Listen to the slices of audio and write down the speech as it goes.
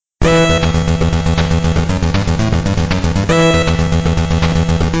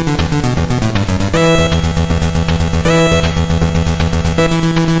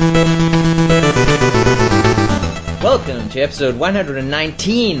to episode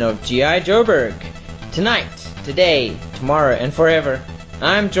 119 of G.I. Joburg. Tonight, today, tomorrow, and forever,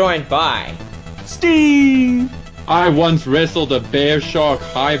 I'm joined by... Steve! I once wrestled a bear-shark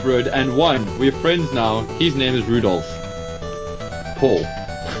hybrid and won. We're friends now. His name is Rudolph. Paul.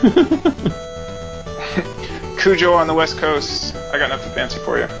 Cujo on the West Coast. I got nothing fancy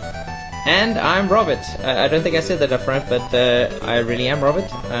for you. And I'm Robert. I don't think I said that up front, but I really am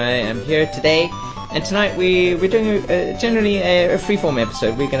Robert. I am here today, and tonight we're doing generally a freeform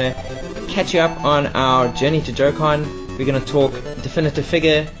episode. We're going to catch you up on our journey to JoeCon. We're going to talk definitive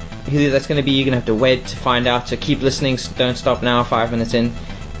figure. Who that's going to be, you're going to have to wait to find out, so keep listening, don't stop now, 5 minutes in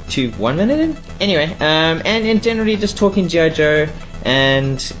to 1 minute in. Anyway, and generally just talking G.I. Joe,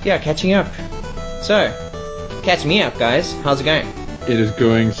 and yeah, catching up. So, catch me up, guys. How's it going? It is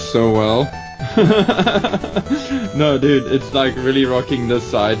going so well. No, dude, it's like really rocking this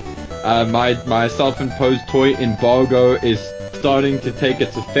side. My self-imposed toy embargo is starting to take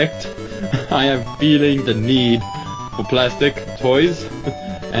its effect. I am feeling the need for plastic toys.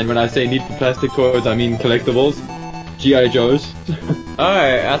 And when I say need for plastic toys, I mean collectibles. G.I. Joes. Oh,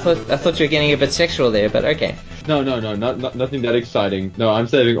 I thought you were getting a bit sexual there, but okay. No, nothing that exciting. No, I'm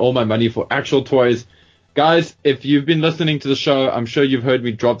saving all my money for actual toys. Guys, if you've been listening to the show, I'm sure you've heard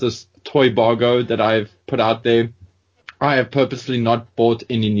me drop this toy bargo that I've put out there. I have purposely not bought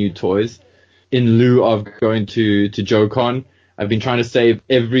any new toys in lieu of going to JoeCon. I've been trying to save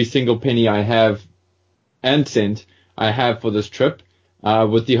every single penny I have and cent I have for this trip,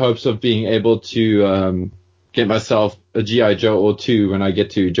 with the hopes of being able to get myself a G.I. Joe or two when I get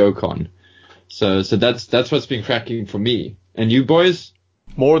to JoeCon. So that's what's been cracking for me. And you boys?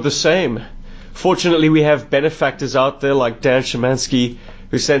 More of the same. Fortunately, we have benefactors out there like Dan Szymanski,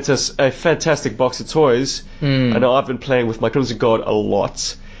 who sent us a fantastic box of toys. I know I've been playing with my Crimson God a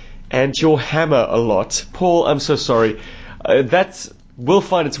lot, and your hammer a lot. Paul, I'm so sorry. That will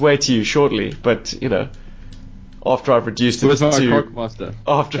find its way to you shortly, but, you know, after I've reduced it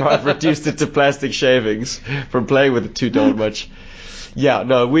to plastic shavings from playing with it too darn much. Yeah,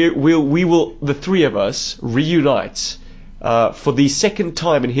 no, we will, the three of us, reunite for the second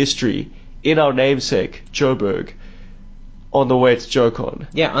time in history in our namesake, Joburg, on the way to JoeCon.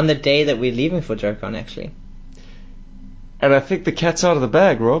 Yeah, on the day that we're leaving for JoeCon, actually. And I think the cat's out of the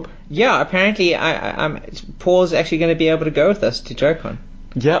bag, Rob. Yeah, apparently Paul's actually going to be able to go with us to JoeCon.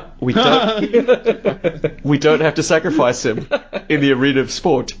 Yeah, we don't we don't have to sacrifice him in the arena of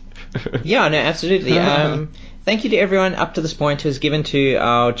sport. Yeah, no, absolutely. Thank you to everyone up to this point who's given to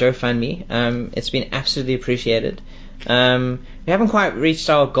our JoeFundMe. It's been absolutely appreciated. We haven't quite reached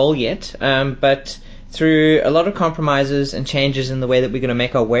our goal yet, but through a lot of compromises and changes in the way that we're going to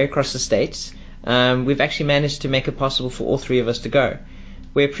make our way across the states, we've actually managed to make it possible for all three of us to go.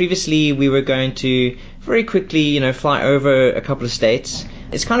 Where previously we were going to very quickly, fly over a couple of states,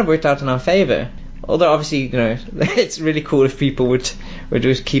 it's kind of worked out in our favor. Although obviously, it's really cool if people would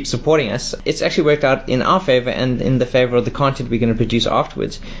just keep supporting us. It's actually worked out in our favor and in the favor of the content we're going to produce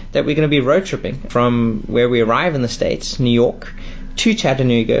afterwards, that we're going to be road tripping from where we arrive in the States, New York, to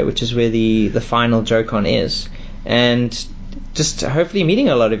Chattanooga, which is where the final JoeCon is. And just hopefully meeting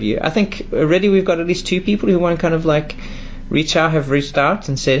a lot of you. I think already we've got at least 2 people who want to kind of like have reached out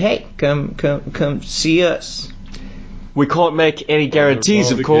and said, hey, come see us. We can't make any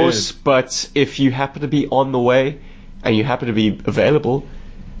guarantees, of course, but if you happen to be on the way and you happen to be available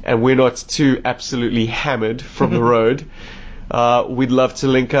and we're not too absolutely hammered from the road, we'd love to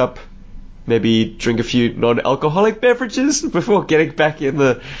link up, maybe drink a few non-alcoholic beverages before getting back in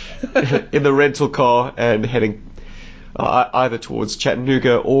the rental car and heading either towards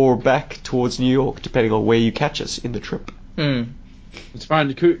Chattanooga or back towards New York, depending on where you catch us in the trip. It's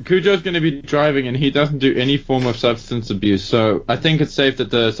fine. Cujo's going to be driving, and he doesn't do any form of substance abuse, so I think it's safe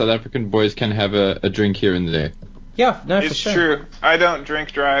that the South African boys can have a drink here and there. Yeah, no, it's for sure. It's true. I don't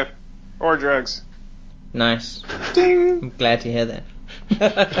drink, drive, or drugs. Nice. Ding! I'm glad to hear that.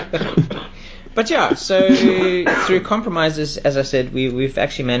 But yeah, so through compromises, as I said, we've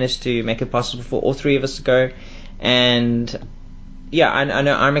actually managed to make it possible for all three of us to go, and yeah, I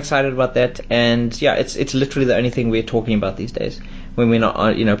know I'm excited about that, and yeah, it's literally the only thing we're talking about these days when we're not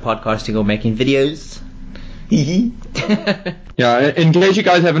podcasting or making videos. Yeah, in case you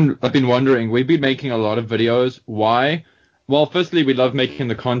guys have been wondering, we've been making a lot of videos. Why? Well, firstly, we love making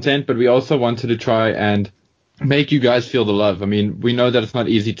the content, but we also wanted to try and make you guys feel the love. I mean, we know that it's not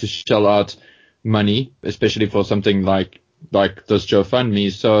easy to shell out money, especially for something like this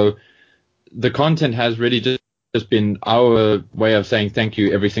JoeFundMe. So the content has really just been our way of saying thank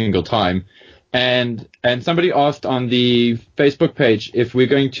you every single time. And somebody asked on the Facebook page if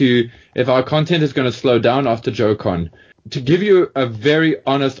our content is going to slow down after JoeCon. to give you a very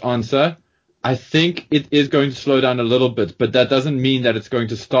honest answer, I think it is going to slow down a little bit, but that doesn't mean that it's going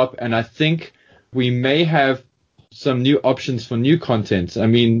to stop. And I think we may have some new options for new content. I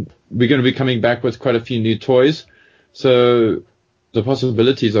mean, we're going to be coming back with quite a few new toys, so the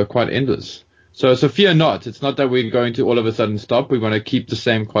possibilities are quite endless. So fear not. It's not that we're going to all of a sudden stop. We want to keep the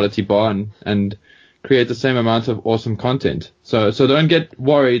same quality bar and create the same amount of awesome content. So don't get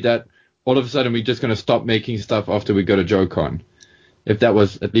worried that all of a sudden we're just going to stop making stuff after we go to JoeCon, if that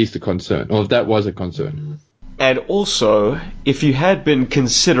was at least a concern, or if that was a concern. And also, if you had been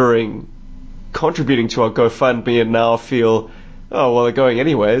considering contributing to our GoFundMe and now feel, oh, well, they're going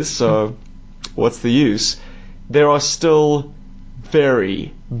anyways, so what's the use? There are still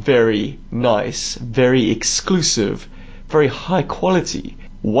very, very nice, very exclusive, very high quality,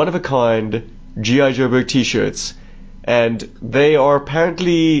 one-of-a-kind G.I. Joe t-shirts, and they are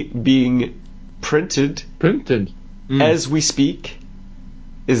apparently being printed as we speak.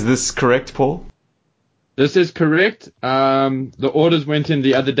 Is this correct, Paul? This is correct. The orders went in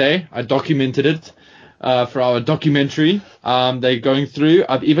the other day. I documented it for our documentary. They're going through.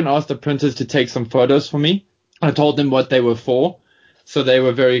 I've even asked the printers to take some photos for me. I told them what they were for, so they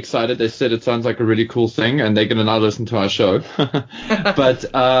were very excited. They said it sounds like a really cool thing, and they're going to now listen to our show. But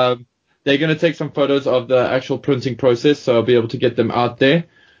they're going to take some photos of the actual printing process, so I'll be able to get them out there.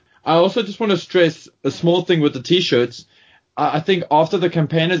 I also just want to stress a small thing with the T-shirts. I think after the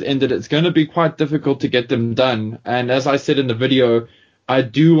campaign has ended, it's going to be quite difficult to get them done. And as I said in the video, I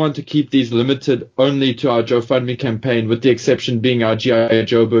do want to keep these limited only to our GoFundMe campaign, with the exception being our G.I.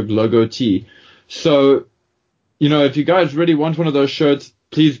 Joeberg logo tee. So, if you guys really want one of those shirts,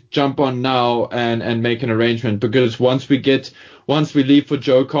 please jump on now and make an arrangement, because once we leave for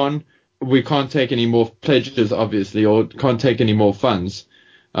JoeCon, we can't take any more pledges, obviously, or can't take any more funds,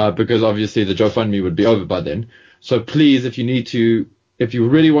 because obviously the GoFundMe would be over by then. So please, if you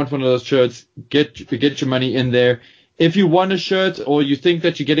really want one of those shirts, get your money in there. If you want a shirt, or you think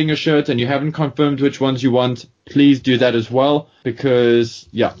that you're getting a shirt and you haven't confirmed which ones you want, please do that as well, because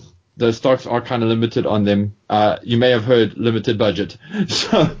the stocks are kind of limited on them. You may have heard limited budget.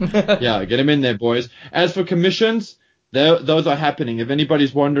 So get them in there, boys. As for commissions, those are happening. If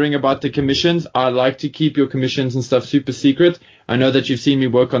anybody's wondering about the commissions, I like to keep your commissions and stuff super secret. I know that you've seen me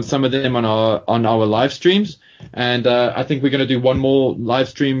work on some of them on our live streams, and I think we're going to do one more live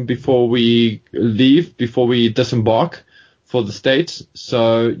stream before we leave, before we disembark for the States.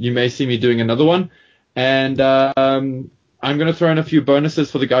 So you may see me doing another one, and I'm going to throw in a few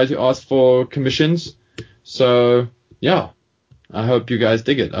bonuses for the guys who asked for commissions. So I hope you guys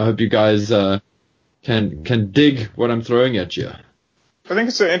dig it. I hope you guys can dig what I'm throwing at you. I think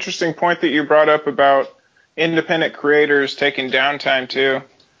it's an interesting point that you brought up about independent creators taking downtime too.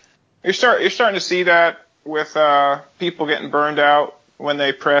 You're starting to see that with people getting burned out when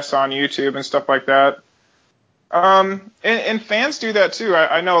they press on YouTube and stuff like that. And fans do that too.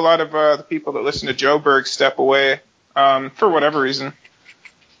 I know a lot of the people that listen to Joeberg step away for whatever reason.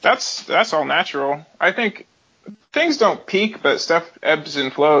 That's all natural. I think things don't peak, but stuff ebbs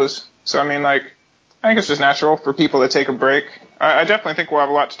and flows. So I think it's just natural for people to take a break. I definitely think we'll have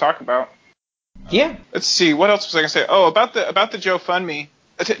a lot to talk about. Yeah. Let's see. What else was I going to say? Oh, about the GoFundMe.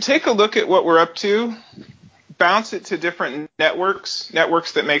 Take a look at what we're up to. Bounce it to different networks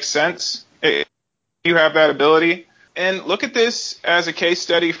that make sense. You have that ability. And look at this as a case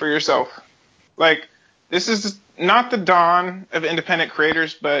study for yourself. This is not the dawn of independent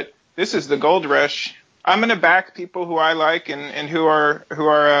creators, but this is the gold rush. I'm going to back people who I like and who are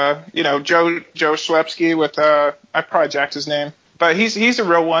Joe Schlepsky with I probably jacked his name, but he's a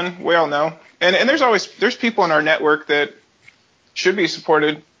real one. We all know. And there's people in our network that should be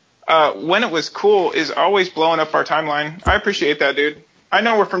supported. When it was cool is always blowing up our timeline. I appreciate that, dude. I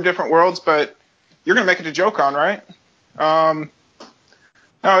know we're from different worlds, but you're going to make it to JoeCon, right?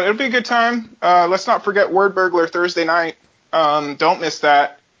 No, it'll be a good time. Let's not forget Word Burglar Thursday night. Don't miss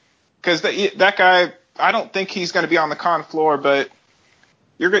that, because that guy, I don't think he's going to be on the con floor, but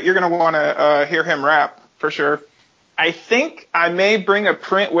you're going to want to hear him rap for sure. I think I may bring a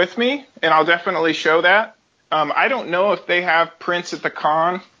print with me, and I'll definitely show that. I don't know if they have prints at the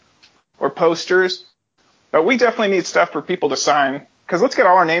con or posters, but we definitely need stuff for people to sign, because let's get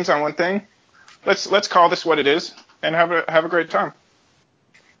all our names on one thing. Let's call this what it is and have a great time.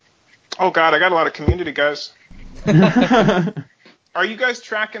 Oh God, I got a lot of community guys. Are you guys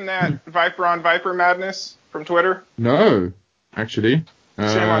tracking that Viper on Viper madness from Twitter? No, actually.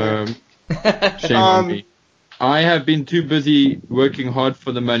 Shame on you. Shame on me. I have been too busy working hard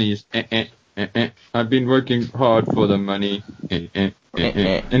for the monies. I've been working hard for the money.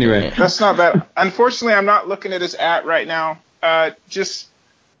 Anyway. That's not bad. Unfortunately, I'm not looking at his right now.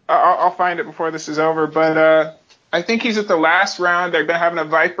 I'll find it before this is over. But I think he's at the last round. They've been having a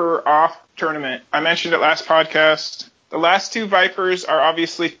Viper off tournament. I mentioned it last podcast. The last two Vipers are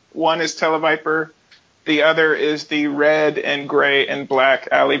obviously, one is Televiper. The other is the red and gray and black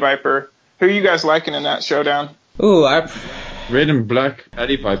Alley Viper. Who are you guys liking in that showdown? Ooh, Red and black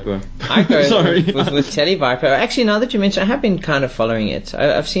Alley Viper. I go Sorry. with Televiper. Actually, now that you mention, I have been kind of following it.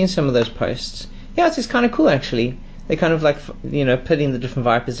 I've seen some of those posts. Yeah, it's kind of cool actually. They're kind of like, pitting the different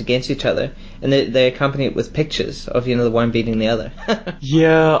Vipers against each other, and they accompany it with pictures of, the one beating the other.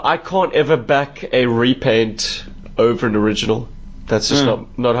 Yeah, I can't ever back a repaint over an original. That's just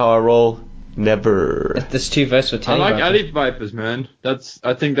not how I roll. Never. There's two verses for I like Televiper. Alley Vipers, man.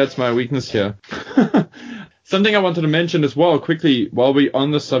 I think that's my weakness here. Something I wanted to mention as well, quickly, while we're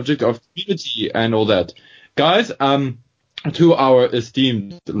on the subject of community and all that. Guys, to our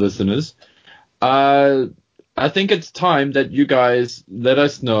esteemed listeners, I think it's time that you guys let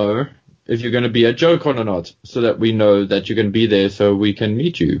us know if you're going to be at JoeCon or not, so that we know that you're going to be there so we can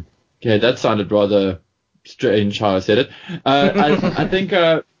meet you. Okay, that sounded rather strange how I said it. I think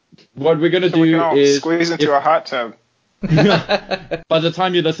what we're going to do We can all is... squeeze into a hot tub. By the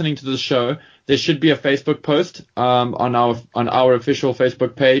time you're listening to the show, there should be a Facebook post on our official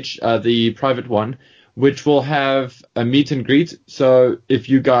Facebook page, the private one, which will have a meet and greet. So if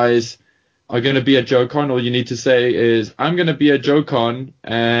you guys are going to be at JoeCon, all you need to say is, I'm going to be at JoeCon,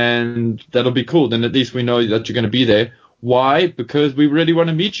 and that'll be cool. Then at least we know that you're going to be there. Why? Because we really want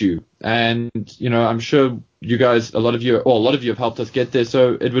to meet you. And, I'm sure you guys, a lot of you have helped us get there.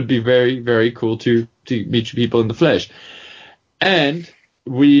 So it would be very, very cool to meet you people in the flesh. And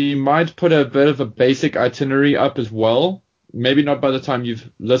we might put a bit of a basic itinerary up as well. Maybe not by the time you've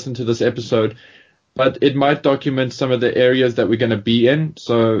listened to this episode, but it might document some of the areas that we're going to be in.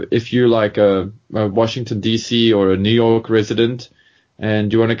 So if you're like a Washington, D.C. or a New York resident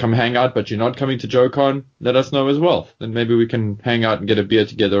and you want to come hang out, but you're not coming to JoeCon, let us know as well. Then maybe we can hang out and get a beer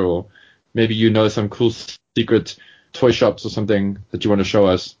together, or maybe some cool secret toy shops or something that you want to show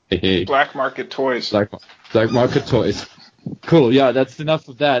us. Hey. Black market toys. Black market toys. Cool. Yeah, that's enough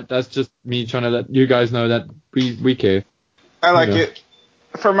of that. That's just me trying to let you guys know that we care. I like it.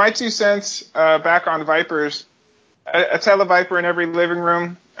 For my 2 cents, back on Vipers, a Televiper in every living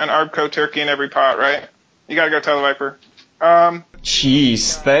room, an Arbco turkey in every pot, right? You gotta go Televiper.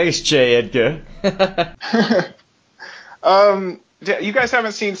 Jeez, thanks, J. Edgar. You guys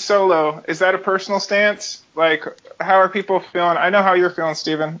haven't seen Solo. Is that a personal stance? Like, how are people feeling? I know how you're feeling,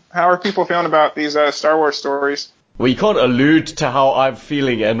 Steven. How are people feeling about these Star Wars stories? Well, you can't allude to how I'm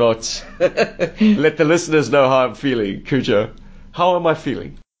feeling and not let the listeners know how I'm feeling, Cujo. How am I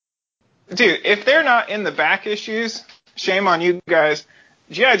feeling? Dude, if they're not in the back issues, shame on you guys.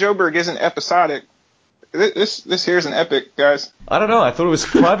 G.I. Joeberg isn't episodic. This here's an epic, guys. I don't know. I thought it was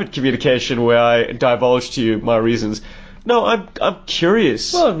private communication where I divulged to you my reasons. No, I'm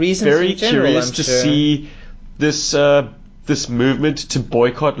curious. Well, reasons very in general, curious I'm to sure. see this movement to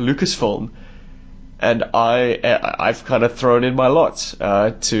boycott Lucasfilm, and I've kind of thrown in my lot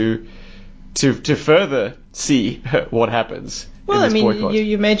to further see what happens. Well, in this boycott.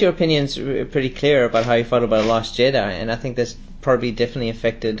 you made your opinions pretty clear about how you felt about The Last Jedi, and I think that's probably definitely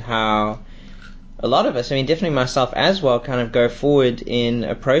affected how a lot of us, definitely myself as well, kind of go forward in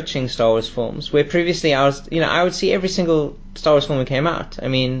approaching Star Wars films, where previously I would see every single Star Wars film that came out.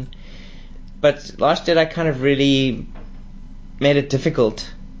 But Last Jedi kind of really made it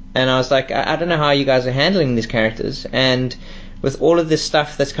difficult, and I was like, I don't know how you guys are handling these characters, and with all of this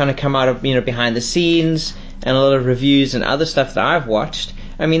stuff that's kind of come out of, behind the scenes, and a lot of reviews and other stuff that I've watched.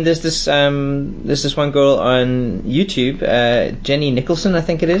 There's this one girl on YouTube, Jenny Nicholson, I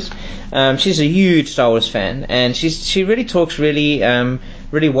think it is. She's a huge Star Wars fan, and she really talks really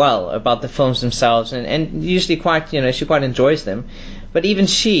well about the films themselves, and usually she quite enjoys them. But even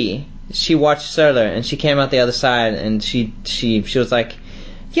she watched Solo, and she came out the other side, and she was like,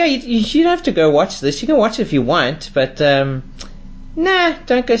 yeah, you don't have to go watch this. You can watch it if you want, but nah,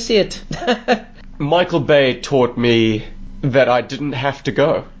 don't go see it. Michael Bay taught me that I didn't have to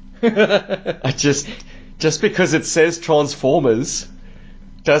go. I just because it says Transformers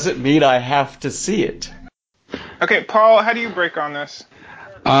doesn't mean I have to see it. Okay, Paul, how do you break on this?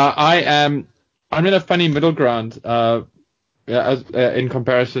 I'm in a funny middle ground. In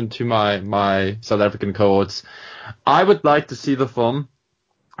comparison to my South African cohorts, I would like to see the film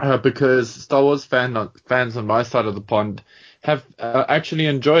because Star Wars fans on my side of the pond have actually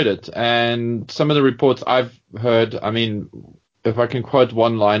enjoyed it, and some of the reports I've heard, if I can quote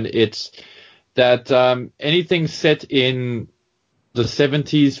one line, it's that anything set in the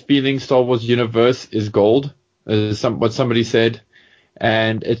 70s feeling Star Wars universe is gold, what somebody said,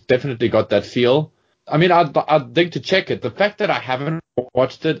 and it's definitely got that feel. I mean, I'd think to check it. The fact that I haven't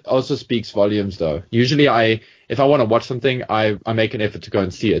watched it also speaks volumes, though. Usually, if I want to watch something, I make an effort to go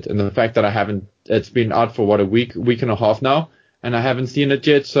and see it. And the fact that I haven't, it's been out for a week and a half now, and I haven't seen it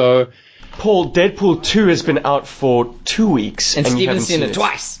yet. So, Paul, Deadpool 2 has been out for 2 weeks, and you Steven's haven't seen it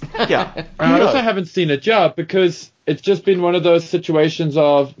twice. Yeah, and I also haven't seen it yet because it's just been one of those situations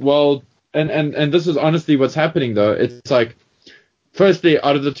of, well, and this is honestly what's happening though. It's like, firstly,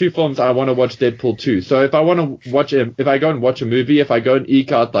 out of the two films, I want to watch Deadpool 2. So if I want to watch if I go and watch a movie, if I go and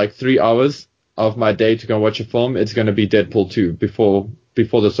eke out like 3 hours of my day to go and watch a film, it's going to be Deadpool 2 before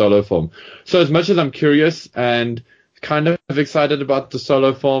the solo film. So as much as I'm curious and kind of excited about the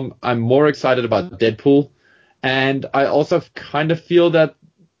solo film, I'm more excited about Deadpool. And I also kind of feel that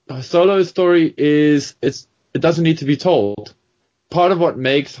Solo's story it doesn't need to be told. Part of what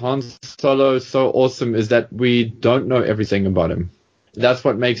makes Han Solo so awesome is that we don't know everything about him. That's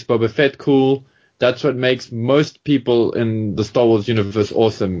what makes Boba Fett cool. That's what makes most people in the Star Wars universe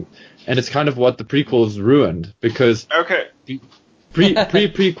awesome. And it's kind of what the prequels ruined, because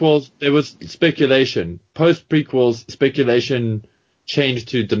pre-prequels, there was speculation. Post-prequels, speculation changed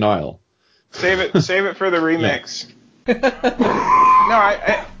to denial. Save it for the remix.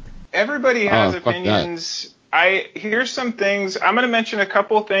 No, everybody has opinions. Here's some things. I'm going to mention a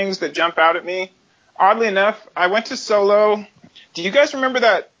couple things that jump out at me. Oddly enough, I went to Solo. Do you guys remember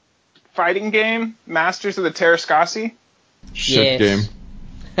that fighting game, Masters of the Terrascasi? Shit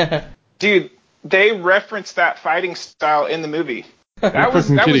game. Dude, they referenced that fighting style in the movie. That was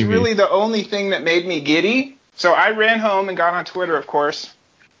really the only thing that made me giddy. So I ran home and got on Twitter, of course,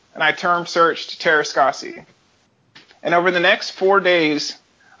 and I term searched Terrascasi. And over the next 4 days,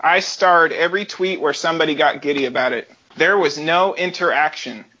 I starred every tweet where somebody got giddy about it. There was no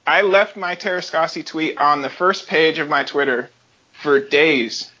interaction. I left my Terrascasi tweet on the first page of my Twitter for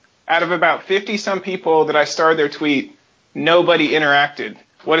days. Out of about 50-some people that I starred their tweet, nobody interacted.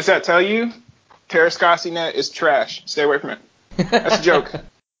 What does that tell you? Terrascasi.net is trash. Stay away from it. That's a joke.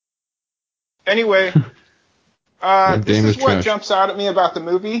 Anyway, this is what jumps out at me about the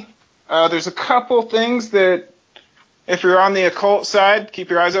movie. There's a couple things that, if you're on the occult side, keep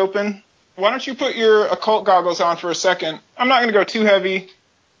your eyes open. Why don't you put your occult goggles on for a second? I'm not going to go too heavy.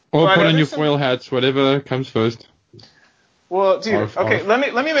 Or put on your foil hats, whatever comes first. Well, dude, okay, let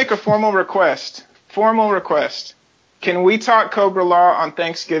me make a formal request. Can we talk Cobra Law on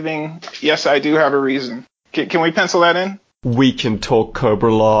Thanksgiving? Yes, I do have a reason. Can we pencil that in? We can talk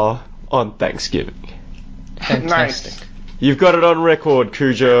Cobra Law on Thanksgiving. Fantastic. Nice. You've got it on record,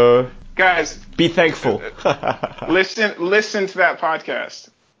 Cujo. Guys, be thankful. Listen to that podcast.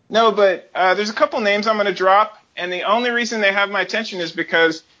 No, but there's a couple names I'm going to drop, and the only reason they have my attention is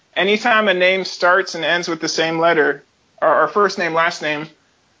because anytime a name starts and ends with the same letter, or first name, last name,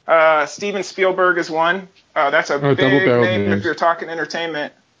 Steven Spielberg is one. That's a big name if you're talking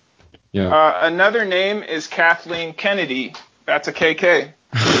entertainment. Yeah. Another name is Kathleen Kennedy. That's a KK.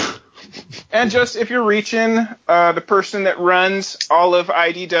 And just if you're reaching, the person that runs all of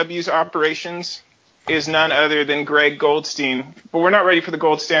IDW's operations is none other than Greg Goldstein. But we're not ready for the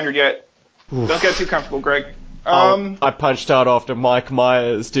gold standard yet. Oof. Don't get too comfortable, Greg. I punched out after Mike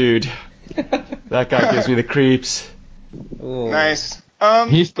Myers, dude. That guy gives me the creeps. Ooh. Nice.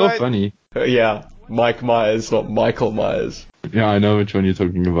 He's still funny. Yeah, Mike Myers, not Michael Myers. Yeah, I know which one you're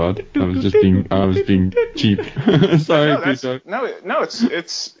talking about. I was being cheap. Sorry, no,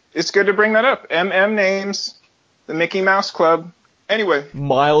 it's good to bring that up. MM names, the Mickey Mouse Club. Anyway.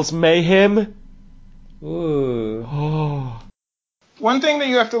 Miles Mayhem. Ooh. Oh. One thing that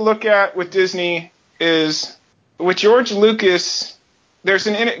you have to look at with Disney is with George Lucas. There's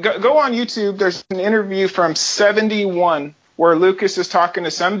go on YouTube. There's an interview from '71 where Lucas is talking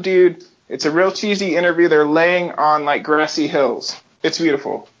to some dude. It's a real cheesy interview. They're laying on like grassy hills. It's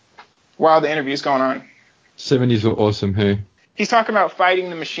beautiful while the interview's going on. 70s were awesome, hey. He's talking about fighting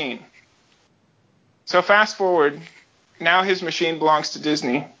the machine. So fast forward. Now his machine belongs to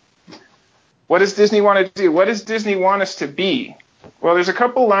Disney. What does Disney want to do? What does Disney want us to be? Well, there's a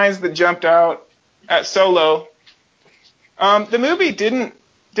couple lines that jumped out at Solo. The movie didn't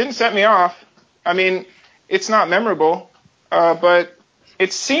set me off. I mean, it's not memorable, but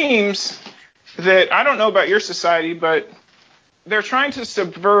it seems that, I don't know about your society, but they're trying to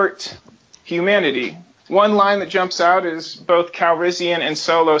subvert humanity. One line that jumps out is both Calrissian and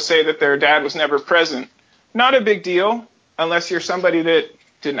Solo say that their dad was never present. Not a big deal unless you're somebody that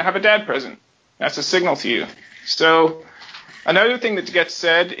didn't have a dad present. That's a signal to you. So another thing that gets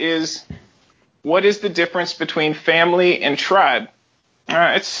said is, what is the difference between family and tribe?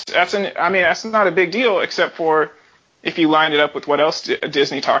 That's not a big deal, except for if you line it up with what else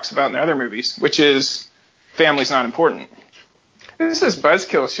Disney talks about in their other movies, which is family's not important. This is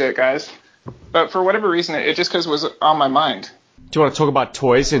buzzkill shit, guys. But for whatever reason, it just because it was on my mind. Do you want to talk about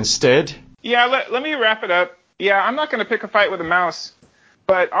toys instead? Yeah, let me wrap it up. Yeah, I'm not going to pick a fight with a mouse,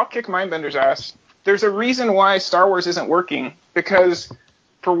 but I'll kick Mindbender's ass. There's a reason why Star Wars isn't working, because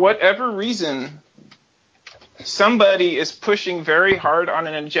for whatever reason, somebody is pushing very hard on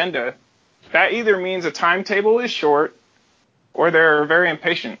an agenda. That either means a timetable is short or they're very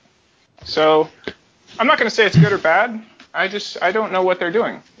impatient. So I'm not going to say it's good or bad. I don't know what they're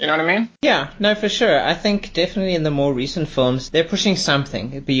doing. You know what I mean? Yeah, no, for sure. I think definitely in the more recent films, they're pushing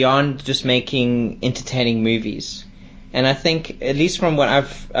something beyond just making entertaining movies. And I think, at least from what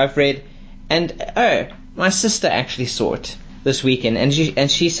I've read, and my sister actually saw it this weekend, and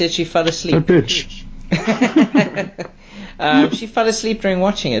she said she fell asleep. A bitch. She fell asleep during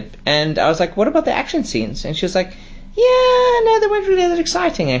watching it, and I was like, what about the action scenes? And she was like, yeah, no, they weren't really that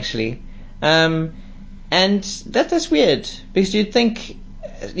exciting, actually. And that's weird, because you'd think,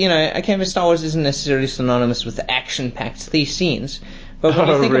 but Star Wars isn't necessarily synonymous with the action-packed these scenes. But when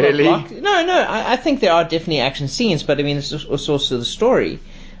you think really? I think there are definitely action scenes, but I mean, it's also the story.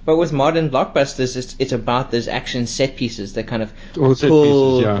 But with modern blockbusters, it's about those action set pieces that kind of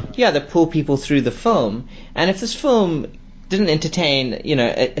that pull people through the film. And if this film didn't entertain,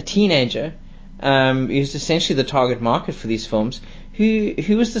 a teenager, who's essentially the target market for these films,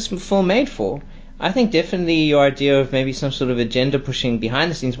 who was this film made for? I think definitely your idea of maybe some sort of agenda pushing behind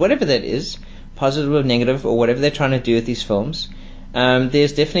the scenes, whatever that is, positive or negative, or whatever they're trying to do with these films,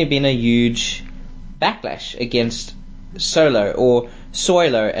 there's definitely been a huge backlash against Solo, or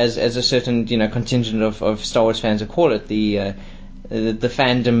Soilo, as a certain contingent of Star Wars fans will call it, the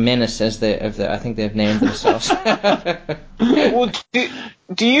fandom menace, I think they've named themselves. Well,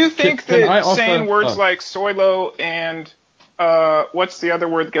 do you think that saying words like Soilo and what's the other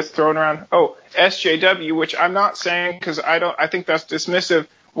word that gets thrown around? Oh, SJW, which I'm not saying because I think that's dismissive.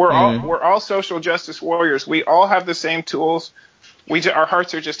 We're all social justice warriors. We all have the same tools. Our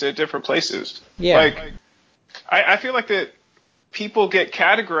hearts are just at different places. Yeah. I feel like that people get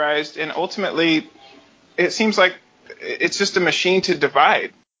categorized, and ultimately it seems like it's just a machine to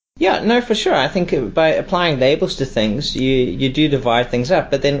divide. Yeah, no, for sure. I think by applying labels to things, you do divide things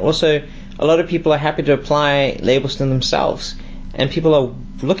up. But then also, a lot of people are happy to apply labels to themselves. And people are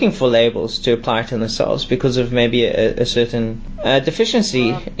looking for labels to apply to themselves because of maybe a certain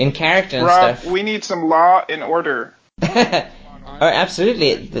deficiency in character and stuff. We need some law and order. Oh,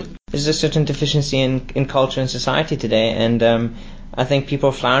 absolutely. There's a certain deficiency in culture and society today. And I think people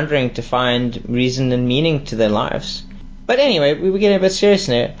are floundering to find reason and meaning to their lives. But anyway, we're getting a bit serious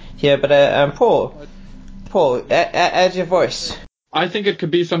here. But Paul, add your voice. I think it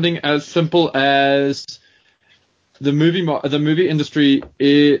could be something as simple as the movie industry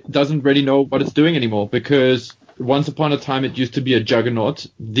doesn't really know what it's doing anymore, because once upon a time it used to be the juggernaut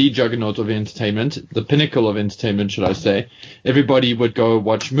of entertainment, the pinnacle of entertainment, should I say. Everybody would go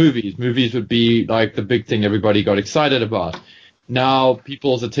watch movies. Movies would be like the big thing everybody got excited about. Now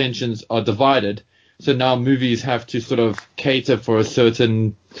people's attentions are divided. So now movies have to sort of cater for a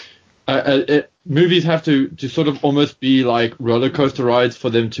certain... movies have to sort of almost be like roller coaster rides for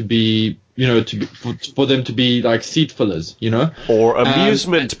them to be, for them to be like seat fillers, Or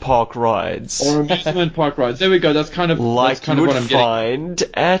amusement park rides. There we go. That's kind of what I'm getting. Find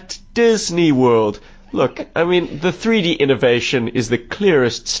at Disney World. Look, I mean, the 3D innovation is the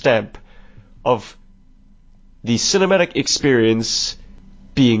clearest stamp of the cinematic experience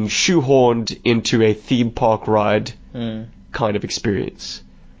being shoehorned into a theme park ride kind of experience.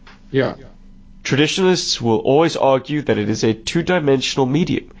 Yeah. Traditionalists will always argue that it is a two-dimensional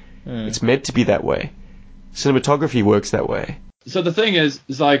medium. It's meant to be that way. Cinematography works that way. So the thing is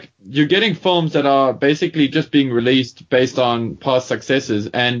like, you're getting films that are basically just being released based on past successes,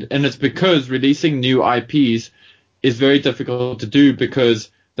 and it's because releasing new IPs is very difficult to do, because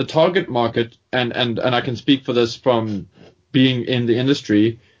the target market, and I can speak for this from being in the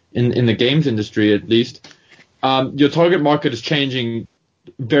industry, in the games industry at least, your target market is changing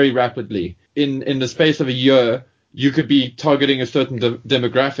very rapidly. In the space of a year, you could be targeting a certain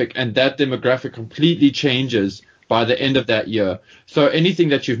demographic, and that demographic completely changes by the end of that year. So anything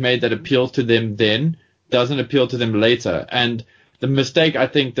that you've made that appeals to them then doesn't appeal to them later. And the mistake I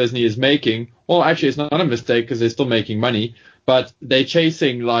think Disney is making, well, actually it's not a mistake because they're still making money, but they're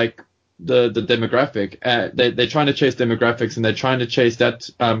chasing like the demographic. They're trying to chase demographics, and they're trying to chase that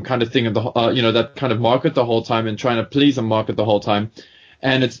kind of thing of the that kind of market the whole time, and trying to please a market the whole time.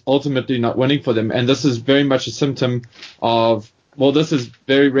 And it's ultimately not winning for them. And this is very much a symptom of well, this is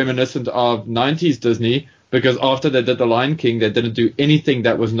very reminiscent of 90s Disney, because after they did The Lion King, they didn't do anything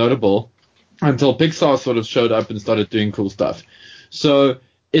that was notable until Pixar sort of showed up and started doing cool stuff. So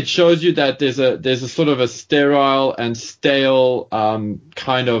it shows you that there's a sort of a sterile and stale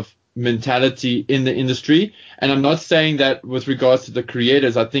kind of mentality in the industry. And I'm not saying that with regards to the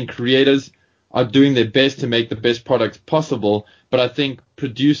creators. I think creators are doing their best to make the best products possible, but I think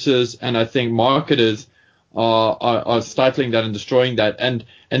producers and I think marketers are stifling that and destroying that. And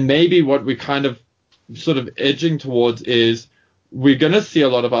maybe what we're kind of sort of edging towards is we're going to see a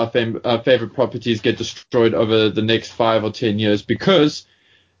lot of our favorite properties get destroyed over the next 5 or 10 years, because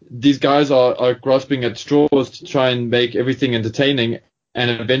these guys are grasping at straws to try and make everything entertaining,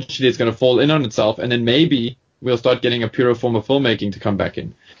 and eventually it's going to fall in on itself, and then maybe we'll start getting a purer form of filmmaking to come back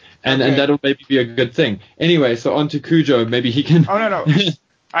in. And that'll maybe be a good thing. Anyway, so on to Cujo. Maybe he can... Oh, no.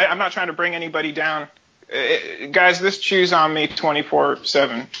 I'm not trying to bring anybody down. Guys, this chews on me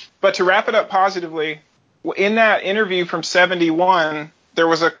 24/7. But to wrap it up positively, in that interview from 71, there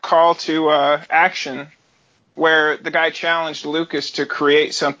was a call to action where the guy challenged Lucas to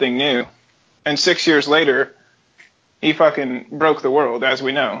create something new. And 6 years later, he fucking broke the world, as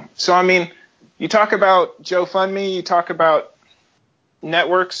we know. So, I mean, you talk about GoFundMe, you talk about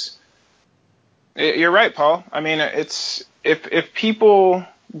networks. You're right, Paul. I mean, it's if people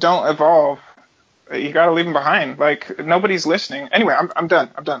don't evolve, you got to leave them behind. Like, nobody's listening. Anyway, I'm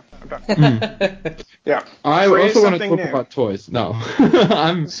done. Yeah. I also want to talk about toys. No.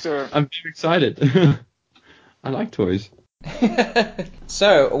 I'm very excited. I like toys.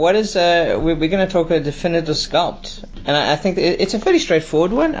 So, what is we're going to talk a definitive sculpt, and I think it's a fairly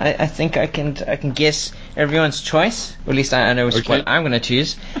straightforward one. I think I can guess everyone's choice, or at least I know what I'm going to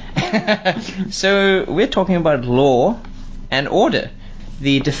choose. So we're talking about Law and Order,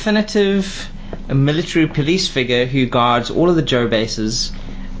 the definitive military police figure who guards all of the Joe bases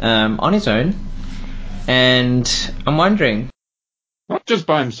on his own. And I'm wondering, not just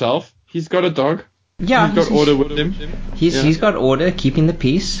by himself. He's got a dog. Yeah, he's got Order with him. He's got Order, keeping the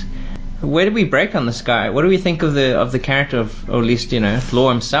peace. Where do we break on this guy? What do we think of the character of, or at least, Law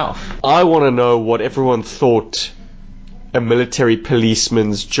himself? I want to know what everyone thought a military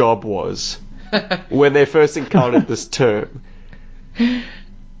policeman's job was when they first encountered this term.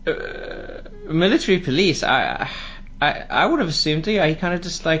 Military police, I would have assumed he kind of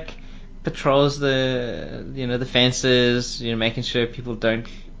just like patrols the the fences, making sure people don't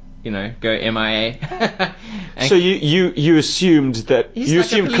go MIA. So you assumed that He's you like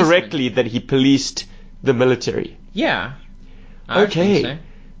assumed correctly that he policed the military. Yeah. I think so.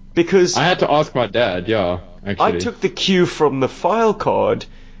 Because I had to ask my dad. Yeah, actually. I took the cue from the file card,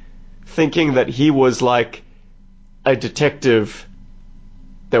 thinking that he was like a detective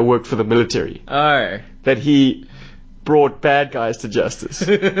that worked for the military. Oh. That he brought bad guys to justice.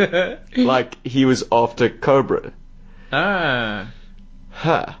 Like he was after Cobra. Ah.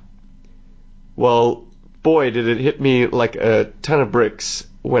 Huh. Well, boy, did it hit me like a ton of bricks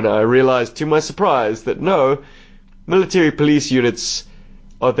when I realized to my surprise that no, military police units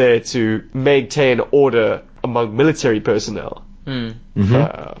are there to maintain order among military personnel. Mm-hmm.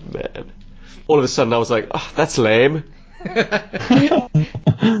 Oh, man. All of a sudden I was like, oh, that's lame.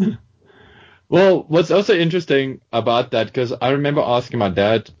 Well, what's also interesting about that, because I remember asking my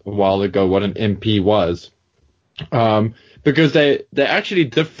dad a while ago what an MP was. Because they're actually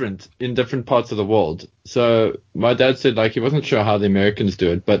different in different parts of the world. So my dad said he wasn't sure how the Americans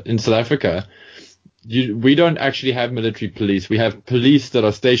do it, but in South Africa, we don't actually have military police. We have police that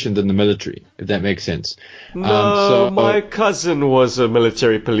are stationed in the military, if that makes sense. No, my cousin was a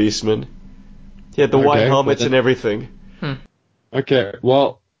military policeman. He had the white helmet and everything. Okay,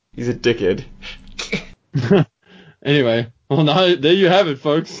 well... He's a dickhead. Anyway, well, now, there you have it,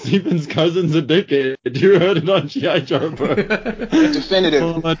 folks. Stephen's cousin's a dickhead. You heard it on G.I. Joe, bro.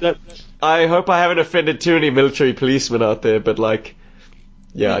 Definitive. I hope I haven't offended too many military policemen out there, but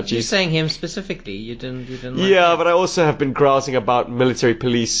yeah, You're saying him specifically. You didn't like Yeah, him. but I also have been grousing about military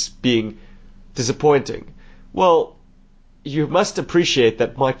police being disappointing. Well, you must appreciate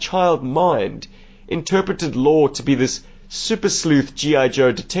that my child mind interpreted Law to be this super sleuth G.I.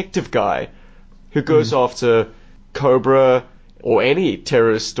 Joe detective guy who goes after Cobra or any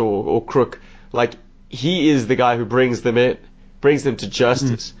terrorist or crook. He is the guy who brings them to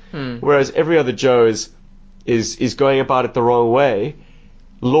justice. Whereas every other Joe is going about it the wrong way.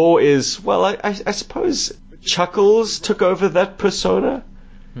 Law is, well, I suppose Chuckles took over that persona.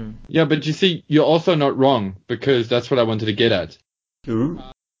 Yeah, but you see, you're also not wrong, because that's what I wanted to get at. Ooh.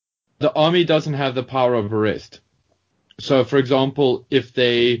 The army doesn't have the power of arrest. So, for example, if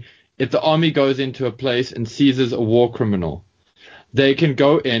the army goes into a place and seizes a war criminal, They can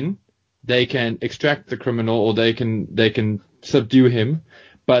go in, they can extract the criminal, or they can subdue him,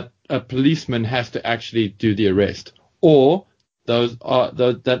 but a policeman has to actually do the arrest, or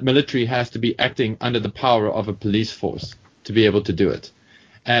that military has to be acting under the power of a police force to be able to do it.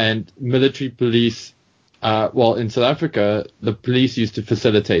 And military police, in South Africa, the police used to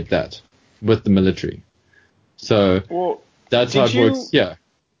facilitate that with the military. So that's how it works. Yeah.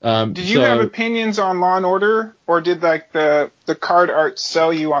 Did you have opinions on Law and Order, or did like the card art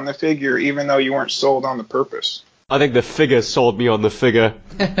sell you on the figure, even though you weren't sold on the purpose? I think the figure sold me on the figure.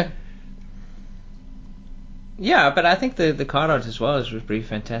 Yeah, but I think the card art as well is pretty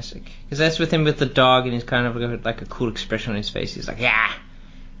fantastic. Because that's with him with the dog, and he's kind of got like a cool expression on his face. He's like, yeah,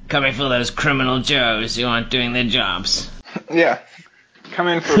 coming for those criminal Joes who aren't doing their jobs. Yeah.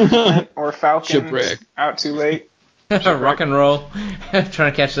 Coming for Flint or Falcons. Shipwreck. Out too late. Rock and roll.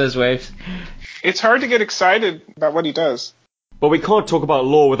 Trying to catch those waves. It's hard to get excited about what he does. But we can't talk about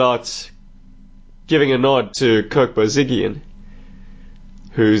Law without giving a nod to Kirk Bozigian,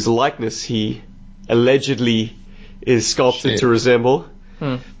 whose likeness he allegedly is sculpted to resemble.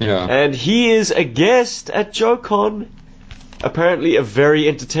 Yeah. And he is a guest at JoeCon. Apparently a very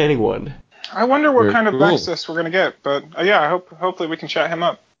entertaining one. I wonder what kind of access we're going to get, but hopefully we can chat him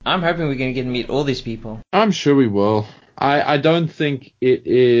up. I'm hoping we're going to get to meet all these people. I'm sure we will. I don't think it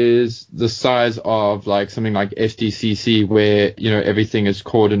is the size of like something like SDCC where, everything is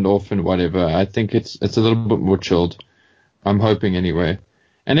cordoned off and whatever. I think it's a little bit more chilled. I'm hoping anyway.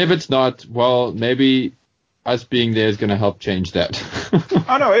 And if it's not, well, maybe us being there is going to help change that.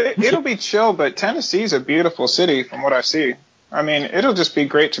 Oh, no, it'll be chill, but Tennessee's a beautiful city from what I see. I mean, it'll just be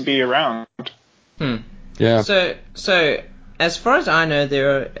great to be around. Yeah. So as far as I know,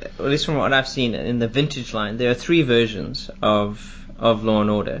 there are, at least from what I've seen in the vintage line, there are 3 versions of Law and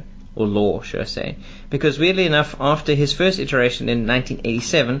Order, or Law, should I say. Because weirdly enough, after his first iteration in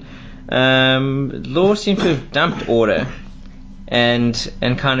 1987, Law seemed to have dumped Order and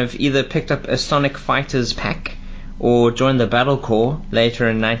kind of either picked up a Sonic Fighters pack or joined the Battle Corps later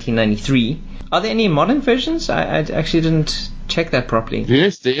in 1993. Are there any modern versions? I actually didn't check that properly.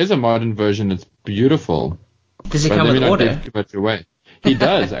 Yes, there is a modern version. It's beautiful. Does he come with Order? Give it away. He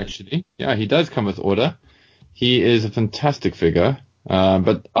does, actually. Yeah, he does come with Order. He is a fantastic figure.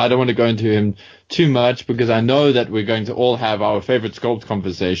 But I don't want to go into him too much because I know that we're going to all have our favorite sculpt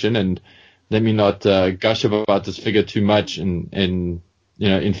conversation, and let me not gush about this figure too much in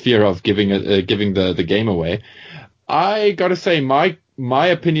fear of giving the game away. I gotta say, my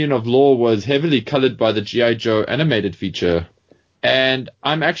opinion of Law was heavily colored by the G.I. Joe animated feature, and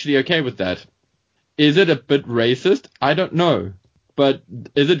I'm actually okay with that. Is it a bit racist? I don't know. But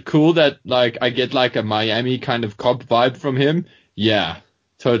is it cool that like I get like a Miami kind of cop vibe from him? Yeah,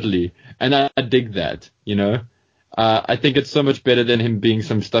 totally. And I dig that, I think it's so much better than him being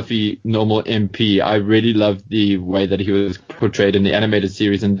some stuffy normal MP. I really love the way that he was portrayed in the animated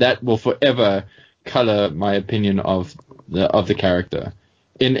series, and that will forever color my opinion of the character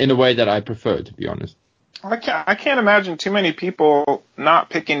in a way that I prefer, to be honest. I can't imagine too many people not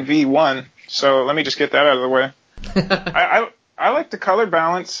picking V1, so let me just get that out of the way. I like the color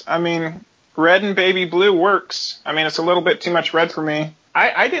balance. I mean, red and baby blue works. I mean, it's a little bit too much red for me.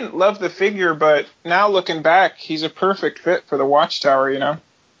 I didn't love the figure, but now looking back, he's a perfect fit for the Watchtower, You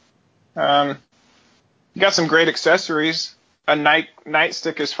got some great accessories. A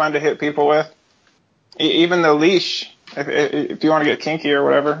nightstick is fun to hit people with. Even the leash, if you want to get kinky or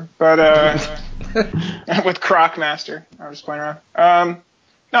whatever. But with Crocmaster, I'm just playing around.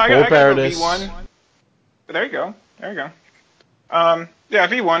 No, I got V1. There you go. Yeah,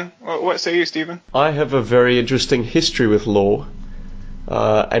 V1. What say you, Stephen? I have a very interesting history with Law,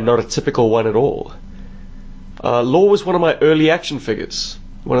 and not a typical one at all. Law was one of my early action figures,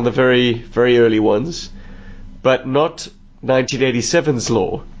 one of the very, very early ones, but not 1987's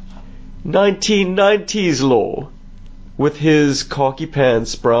Law. 1990's Law, with his khaki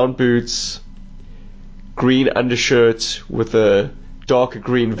pants, brown boots, green undershirt with a darker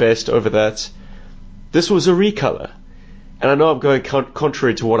green vest over that. This was a recolor. And I know I'm going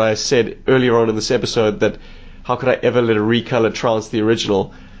contrary to what I said earlier on in this episode, that how could I ever let a recolor trounce the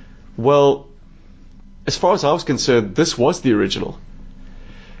original? Well, as far as I was concerned, this was the original.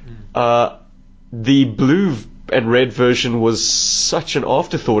 The blue and red version was such an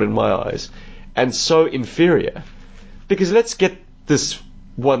afterthought in my eyes, and so inferior. Because let's get this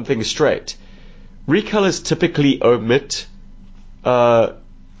one thing straight. Recolors typically omit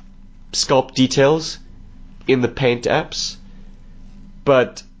sculpt details in the paint apps,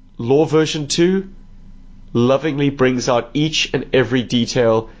 but Law version 2 lovingly brings out each and every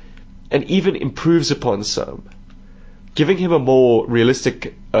detail and even improves upon some. giving him a more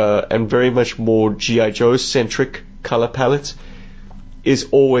realistic and very much more G.I. Joe-centric color palette is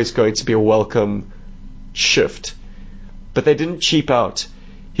always going to be a welcome shift. But they didn't cheap out.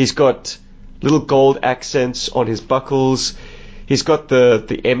 He's got little gold accents on his buckles. He's got the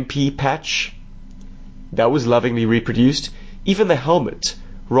MP patch. That was lovingly reproduced. Even the helmet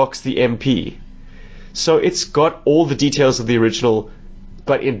rocks the MP. So it's got all the details of the original,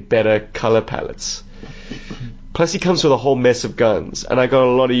 but in better color palettes. Plus he comes with a whole mess of guns, and I got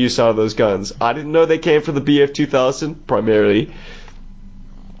a lot of use out of those guns. I didn't know they came from the BF-2000, primarily.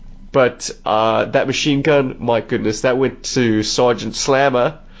 But that machine gun, my goodness, that went to Sergeant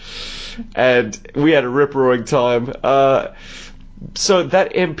Slammer, and we had a rip-roaring time. So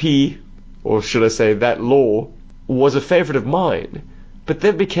that MP, or should I say that law, was a favourite of mine, but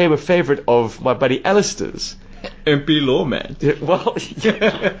then became a favourite of my buddy Alistair's. MP Lawman. Well,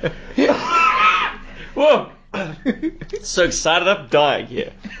 whoa! So excited, I'm dying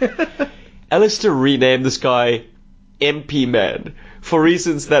here. Alistair renamed this guy MP Man for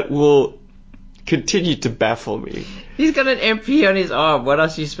reasons that will continue to baffle me. He's got an MP on his arm. What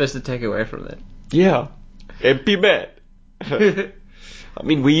else are you supposed to take away from that? Yeah, MP Man. I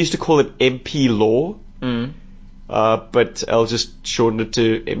mean, we used to call it MP Law, but I'll just shorten it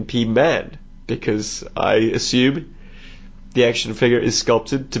to MP Man, because I assume the action figure is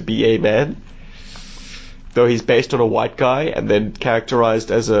sculpted to be a man, though he's based on a white guy and then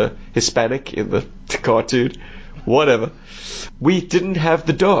characterized as a Hispanic in the cartoon. Whatever. We didn't have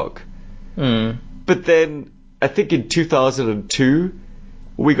the dog. But then, I think in 2002,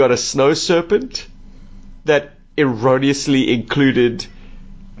 we got a snow serpent that erroneously included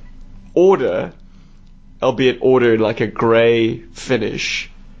Order, albeit Order in like a grey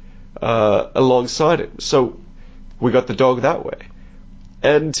finish, alongside him. So we got the dog that way.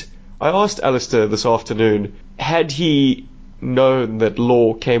 And I asked Alistair this afternoon, had he known that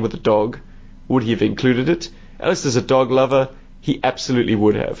Law came with a dog, would he have included it? Alistair's a dog lover. He absolutely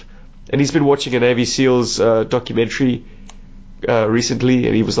would have. And he's been watching a Navy SEALs documentary recently,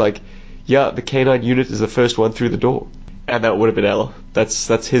 and he was like, yeah, the K9 unit is the first one through the door. And that would have been L.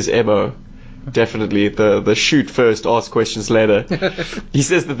 That's his MO. Definitely. The shoot first, ask questions later. He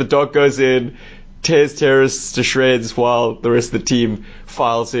says that the dog goes in, tears terrorists to shreds while the rest of the team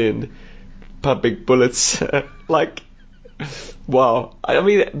files in, pumping bullets. Like, wow. I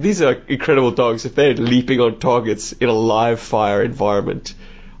mean, these are incredible dogs. If they're leaping on targets in a live fire environment,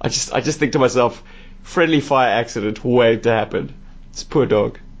 I just think to myself, friendly fire accident waiting to happen. This poor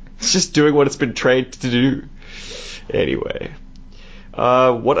dog. It's just doing what it's been trained to do. Anyway.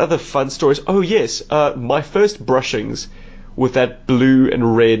 What other fun stories? Oh yes, my first brushings with that blue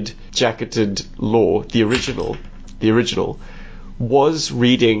and red jacketed Law, the original, was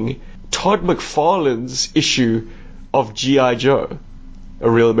reading Todd McFarlane's issue of G.I. Joe, A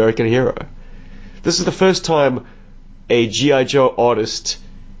Real American Hero. This is the first time a G.I. Joe artist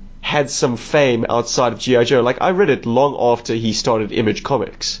had some fame outside of G.I. Joe. Like, I read it long after he started Image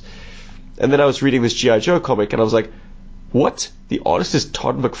Comics. And then I was reading this G.I. Joe comic, and I was like, what? The artist is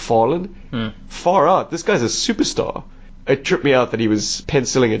Todd McFarlane? Far out. This guy's a superstar. It tripped me out that he was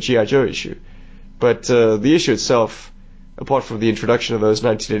penciling a G.I. Joe issue. But the issue itself, apart from the introduction of those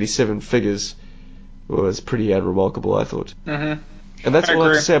 1987 figures, was pretty unremarkable, I thought. And that's all I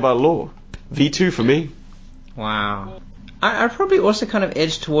have to say about Law. V2 for me. Wow. I probably also kind of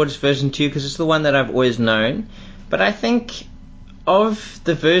edge towards version 2 because it's the one that I've always known. But I think of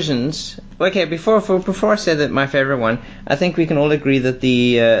the versions, okay, before I say that my favorite one, I think we can all agree that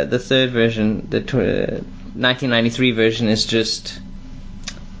the third version, the 1993 version, is just,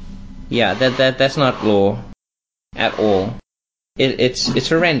 yeah, that's not Law at all. It's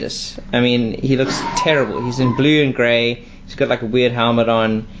horrendous. I mean, he looks terrible. He's in blue and grey. He's got like a weird helmet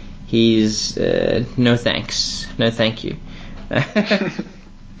on. He's no thanks, no thank you.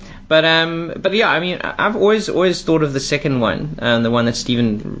 But yeah, I mean, I've always thought of the second one, the one that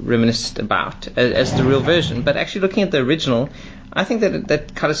Stephen reminisced about, as the real version. But actually, looking at the original, I think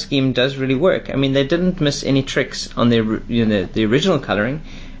that color scheme does really work. I mean, they didn't miss any tricks on the original coloring,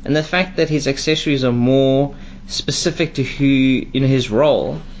 and the fact that his accessories are more specific to his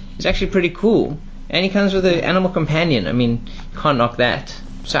role is actually pretty cool. And he comes with an animal companion. I mean, you can't knock that.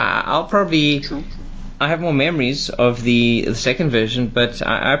 So I'll probably. True. I have more memories of the second version, but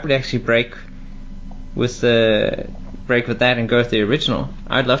I would actually break with that and go with the original.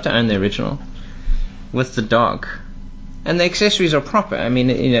 I'd love to own the original with the dog, and the accessories are proper. I mean,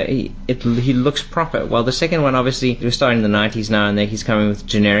 he looks proper. While the second one, obviously, we're starting in the 90s now, and he's coming with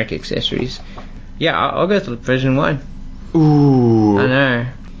generic accessories. Yeah, I'll go with version 1. Ooh. I know.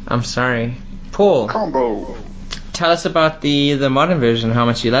 I'm sorry, Paul. Combo. Tell us about the modern version, how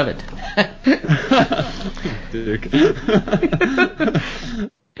much you love it. Dick.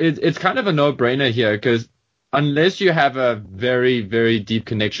 It's kind of a no-brainer here, because unless you have a very, very deep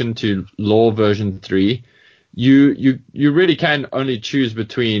connection to Lore version 3, you really can only choose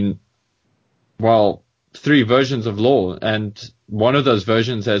between, well, 3 versions of Lore, and one of those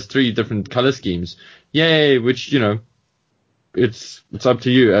versions has 3 different color schemes. Yay, which, it's up to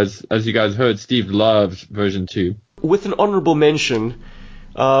you. As you guys heard, Steve loved version 2. With an honorable mention,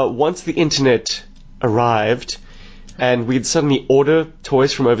 once the internet arrived and we'd suddenly order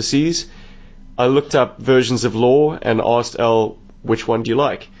toys from overseas, I looked up versions of Lore and asked Elle, which one do you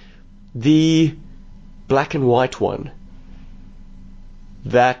like? The black and white one.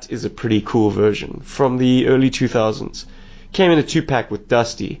 That is a pretty cool version from the early 2000s. Came in a 2-pack with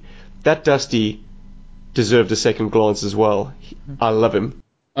Dusty. That Dusty deserved a second glance as well. I love him.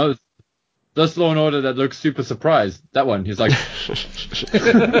 Oh, this Law and Order that looks super surprised. That one, he's like...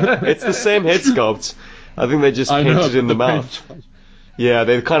 It's the same head sculpt. I think they just painted in the mouth. Yeah,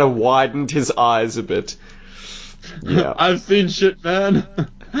 they kind of widened his eyes a bit. Yeah. I've seen shit, man.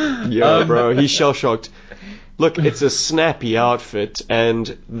 Yeah, bro, he's shell-shocked. Look, it's a snappy outfit,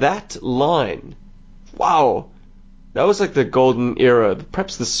 and that line, wow, that was like the golden era,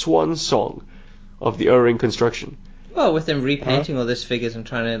 perhaps the swan song of the O-ring construction. Well, with them repainting all these figures and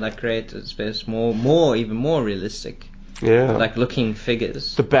trying to create even more realistic, looking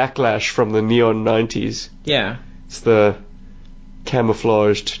figures. The backlash from the neon 90s. Yeah. It's the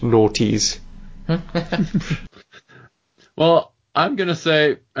camouflaged noughties. Well, I'm gonna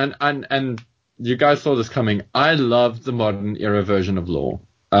say, and you guys saw this coming, I love the modern era version of Lore.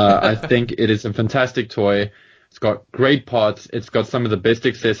 I think it is a fantastic toy. It's got great parts. It's got some of the best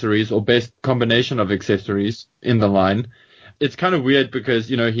accessories, or best combination of accessories in the line. It's kind of weird because,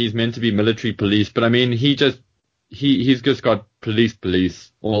 he's meant to be military police, but I mean, he's just got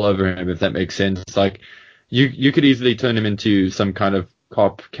police all over him, if that makes sense. Like, you could easily turn him into some kind of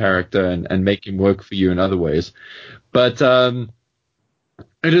cop character and make him work for you in other ways. But,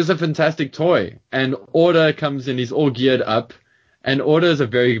 it is a fantastic toy, and Order comes in, he's all geared up, and Order is a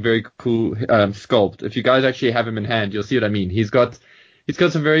very, very cool sculpt. If you guys actually have him in hand, you'll see what I mean. He's got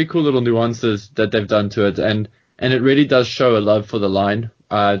some very cool little nuances that they've done to it, and it really does show a love for the line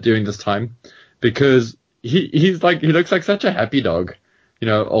during this time, because he looks like such a happy dog,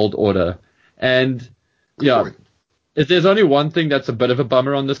 old Order. And yeah, if there's only one thing that's a bit of a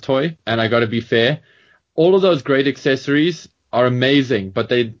bummer on this toy, and I gotta be fair, all of those great accessories are amazing, but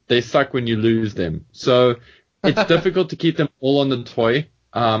they suck when you lose them. So it's difficult to keep them all on the toy,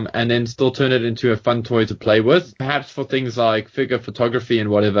 and then still turn it into a fun toy to play with. Perhaps for things like figure photography and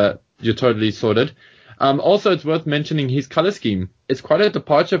whatever, you're totally sorted. Also, it's worth mentioning his color scheme. It's quite a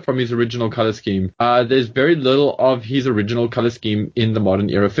departure from his original color scheme. There's very little of his original color scheme in the modern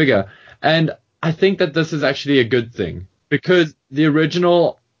era figure. And I think that this is actually a good thing, because the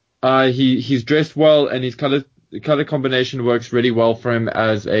original, he's dressed well, and his color combination works really well for him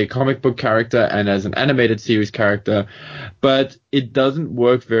as a comic book character and as an animated series character, but it doesn't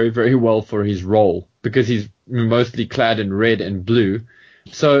work very, very well for his role, because he's mostly clad in red and blue.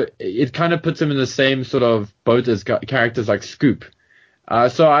 So it kind of puts him in the same sort of boat as characters like Scoop.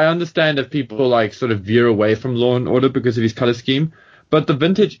 So I understand if people sort of veer away from Law and Order because of his color scheme, but the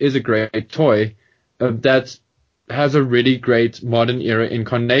Vintage is a great toy that has a really great modern era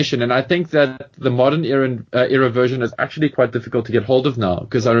incarnation, and I think that the modern era version is actually quite difficult to get hold of now,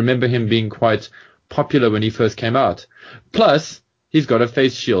 because I remember him being quite popular when he first came out. Plus, he's got a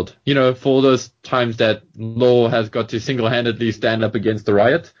face shield. For all those times that Law has got to single-handedly stand up against the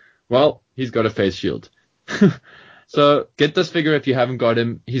riot, well, he's got a face shield. So get this figure if you haven't got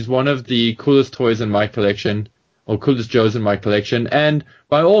him. He's one of the coolest toys in my collection, or coolest Joes in my collection, and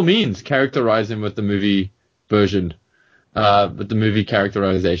by all means, characterize him with the movie version, with the movie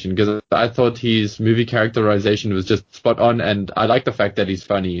characterization, because I thought his movie characterization was just spot on, and I like the fact that he's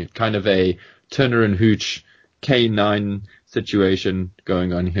funny. Kind of a Turner and Hooch K9 situation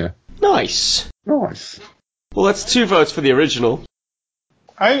going on here. Nice. Well, that's 2 votes for the original.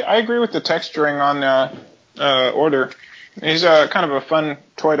 I agree with the texturing on Order. He's kind of a fun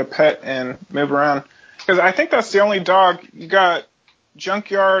toy to pet and move around, because I think that's the only dog. You got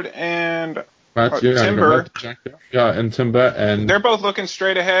Junkyard and Timber. Yeah, and Timber, and they're both looking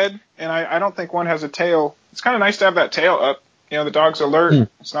straight ahead, and I don't think one has a tail. It's kind of nice to have that tail up. The dog's alert.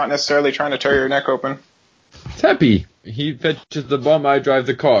 It's not necessarily trying to tear your neck open. It's happy. He fetches the bomb, I drive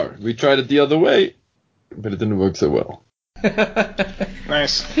the car. We tried it the other way, but it didn't work so well.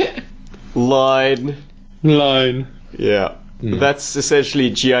 Nice. Line. Yeah. That's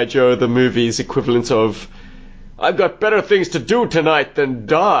essentially G.I. Joe, the movie's equivalent of I've got better things to do tonight than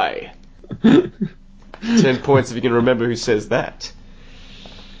die. 10 points if you can remember who says that.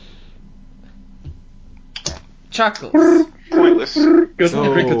 Chuckles. Pointless. Because the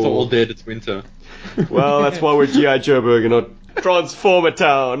Oh. crickets are all dead, it's winter. Well, that's why we're G.I. Joeburg and not Transformer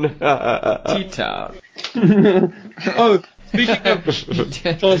Town. T-Town. Oh, speaking of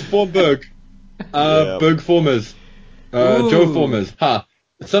Transformberg, Yeah. Bergformers, Ooh. Joe Formers.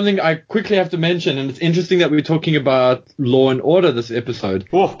 Something I quickly have to mention, and it's interesting that we're talking about Law and Order this episode.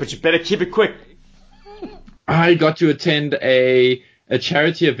 Oh, but you better keep it quick. I got to attend a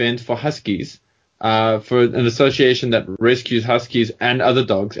charity event for Huskies, for an association that rescues Huskies and other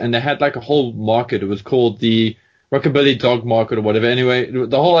dogs, and they had like a whole market. It was called the Rockabilly Dog Market or whatever. Anyway,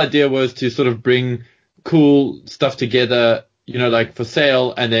 the whole idea was to sort of bring cool stuff together, you know, like for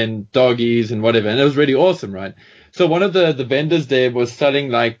sale, and then doggies and whatever. And it was really awesome, right? So one of the vendors there was selling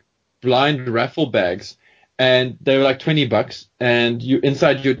like blind raffle bags, and they were like $20, and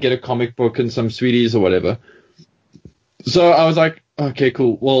inside you'd get a comic book and some sweeties or whatever. So I was like, okay,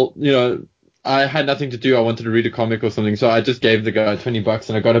 cool. Well, you know, I had nothing to do. I wanted to read a comic or something. So I just gave the guy $20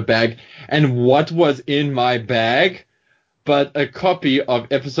 and I got a bag. And what was in my bag but a copy of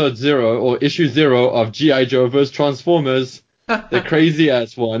episode 0 or issue 0 of G.I. Joe vs. Transformers, the crazy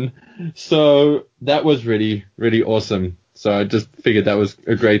ass one. So that was really, really awesome. So I just figured that was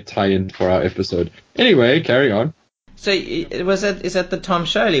a great tie-in for our episode. Anyway, carry on. So is that the Tom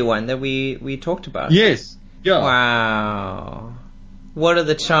Shirley one that we talked about? Yes. Yeah. Wow. What are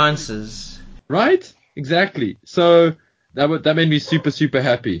the chances? Right? Exactly. So that made me super, super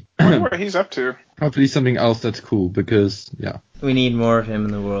happy. I wonder what he's up to. Hopefully something else that's cool because, yeah. We need more of him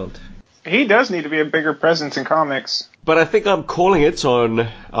in the world. He does need to be a bigger presence in comics. But I think I'm calling it on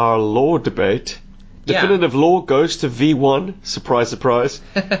our law debate. Yeah. Definitive Law goes to V1, surprise, surprise,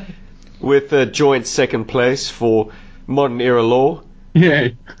 with a joint second place for Modern Era Law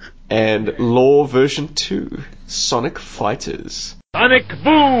Yay. and Law version 2, Sonic Fighters. Sonic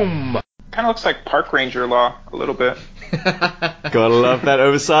Boom! Kind of looks like Park Ranger Law a little bit. Gotta love that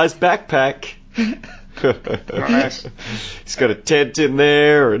oversized backpack. Nice. He's got a tent in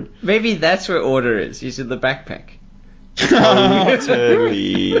there and Maybe that's where Order is. He's in the backpack.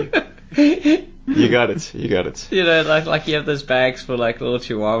 totally. You got it. You know, like you have those bags for like little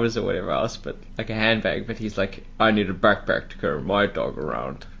chihuahuas or whatever else, but like a handbag. But he's like, I need a backpack to carry my dog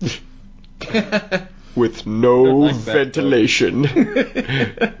around. With no like that, ventilation.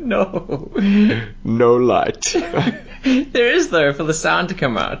 No. No light. There is though for the sound to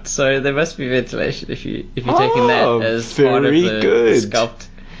come out, so there must be ventilation if you're taking that as part of very the good. sculpt.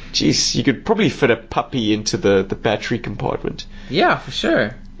 Jeez, you could probably fit a puppy into the battery compartment. Yeah, for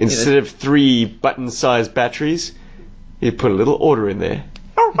sure. Instead of 3 button-sized batteries, you put a little order in there.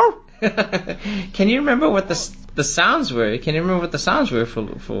 Can you remember what the sounds were? Can you remember what the sounds were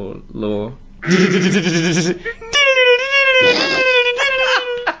for Law? I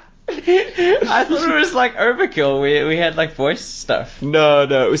thought it was like Overkill. We had like voice stuff. No,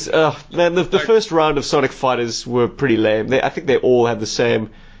 it was man. The first round of Sonic Fighters were pretty lame. I think they all had the same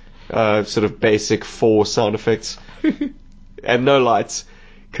sort of basic 4 sound effects and no lights,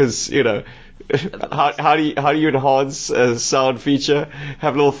 because you know how do you enhance a sound feature?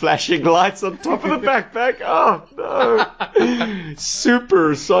 Have little flashing lights on top of the backpack? Oh no!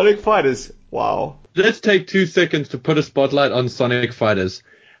 Super Sonic Fighters. Wow. Let's take 2 seconds to put a spotlight on Sonic Fighters.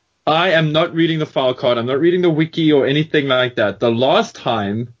 I am not reading the file card. I'm not reading the wiki or anything like that. The last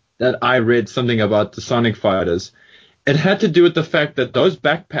time that I read something about the Sonic Fighters, it had to do with the fact that those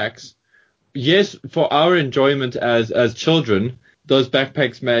backpacks, yes, for our enjoyment as children, those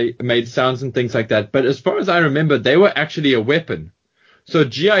backpacks made sounds and things like that. But as far as I remember, they were actually a weapon. So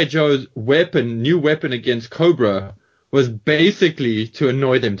G.I. Joe's new weapon against Cobra, was basically to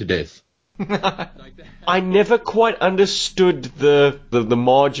annoy them to death. I never quite understood the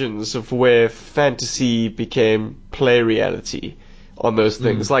margins of where fantasy became play reality on those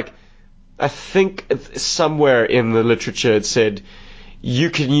things. Like, I think somewhere in the literature it said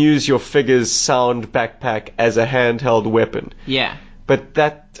you can use your figure's sound backpack as a handheld weapon. Yeah. But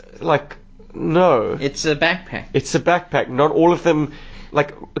that, like, no. It's a backpack. It's a backpack. Not all of them.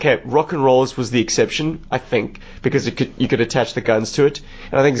 Like, okay, Rock and Rolls was the exception, I think, because you could attach the guns to it.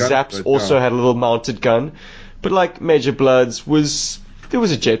 And I think Zaps also had a little mounted gun. But like Major Bloods there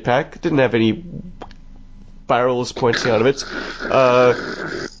was a jetpack. It didn't have any barrels pointing out of it.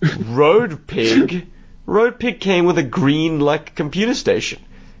 Road Pig came with a green like computer station.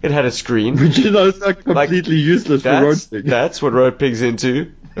 It had a screen. Which is like completely useless for Road Pig. That's what Road Pig's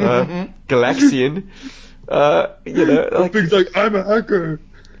into. Galaxian. You know, like, Pig's like, I'm a hacker.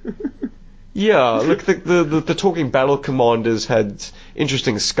 Yeah, look, the talking battle commanders had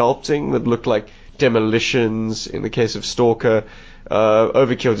interesting sculpting that looked like demolitions in the case of Stalker.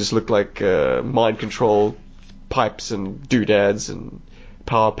 Overkill just looked like mind control pipes and doodads and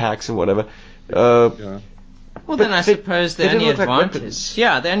power packs and whatever. Well, then I suppose the only advantage...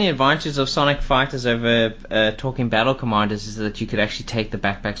 the only advantage of Sonic Fighters over talking battle commanders is that you could actually take the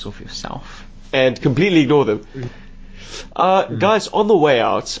backpacks off yourself. And completely ignore them. Guys, on the way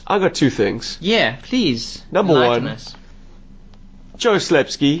out, I got two things. Yeah, please. Number one, us. Joe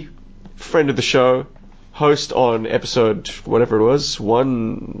Slepsky, friend of the show, host on episode, whatever it was,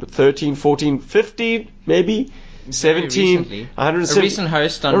 13, 14, 15, maybe? 17, 107. A recent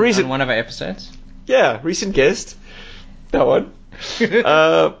host on one of our episodes. Yeah, recent guest. That one.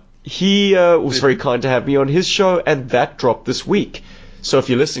 He was very kind to have me on his show, and that dropped this week. So if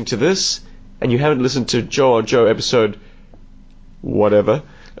you're listening to this, and you haven't listened to Joe on Joe episode whatever,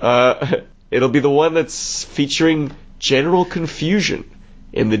 it'll be the one that's featuring General Confusion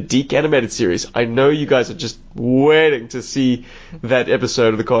in the DiC animated series. I know you guys are just waiting to see that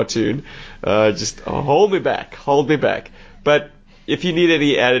episode of the cartoon. Just hold me back. But if you need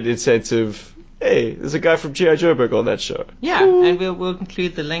any added incentive, hey, there's a guy from G.I. Joburg on that show. Yeah, and we'll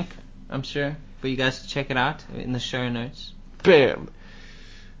include the link, I'm sure, for you guys to check it out in the show notes. Bam.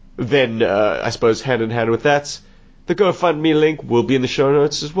 Then, I suppose, hand in hand with that, the GoFundMe link will be in the show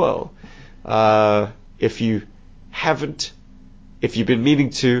notes as well. If you've been meaning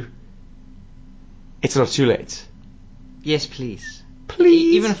to, it's not too late. Yes, please.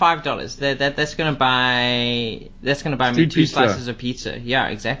 Please. Even $5. That's gonna buy me 2 slices of pizza. Yeah,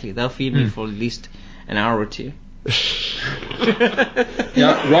 exactly. They'll feed me for at least an hour or two.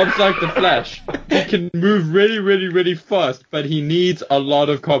 Yeah, Rob's like the Flash. He can move really, really, really fast, but he needs a lot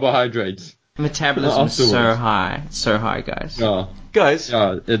of carbohydrates. Metabolism is so high. It's so high, guys. Yeah. Guys.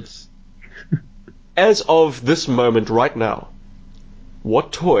 Yeah, it's... As of this moment right now,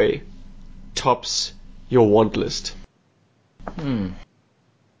 what toy tops your want list?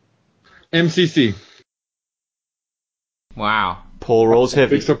 MCC. Wow. Paul rolls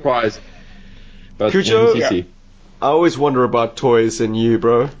heavy. Big surprise. But Cujo, MCC. I always wonder about toys and you,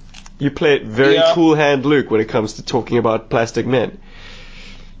 bro. You play it very cool hand Luke when it comes to talking about plastic men.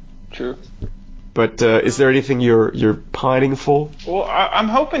 True. But is there anything you're pining for? Well, I'm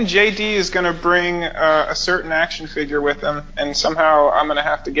hoping JD is going to bring a certain action figure with him, and somehow I'm going to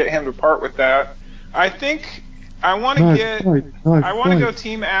have to get him to part with that. I think I want to go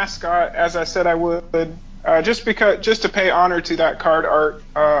Team Ascot, as I said I would, just to pay honor to that card art.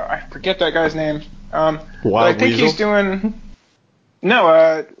 I forget that guy's name. But I think he's doing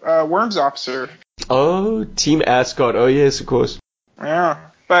Worms Officer. Oh, Team Ascot. Oh yes, of course. Yeah.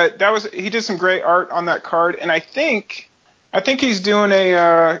 But he did some great art on that card, and I think he's doing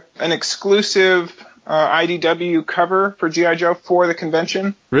an exclusive IDW cover for G.I. Joe for the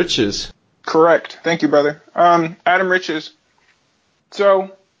convention. Riches. Correct. Thank you, brother. Adam Riches.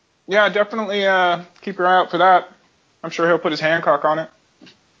 So, yeah, definitely keep your eye out for that. I'm sure he'll put his Hancock on it.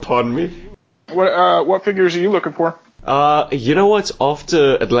 Pardon me? What figures are you looking for? You know what?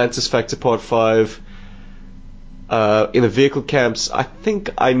 After Atlantis Factor Part 5. In the vehicle camps, I think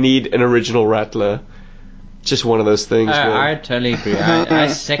I need an original Rattler. Just one of those things. I totally agree. I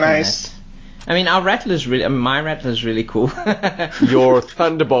second that. I mean, my Rattler is really cool. Your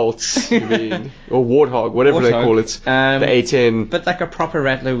Thunderbolts, you mean, or Warthog, whatever they call it. The A10. But like a proper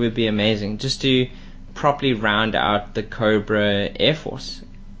Rattler would be amazing, just to properly round out the Cobra Air Force.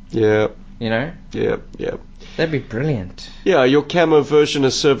 Yeah. You know? Yeah. That'd be brilliant. Yeah, your camo version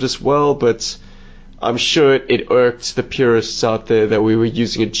has served us well, but I'm sure it irked the purists out there that we were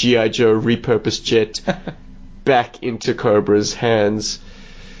using a G.I. Joe repurposed jet back into Cobra's hands.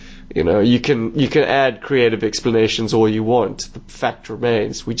 You know, you can add creative explanations all you want. The fact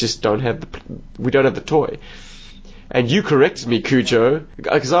remains, we just don't have the toy. And you corrected me, Cujo,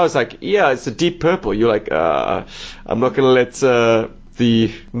 because I was like, yeah, it's a deep purple. You're like, I'm not gonna let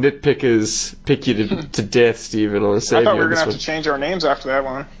the nitpickers pick you to death, Stephen. I thought we were going to have to change our names after that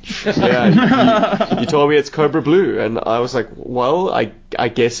one. Yeah, you told me it's Cobra Blue, and I was like, well, I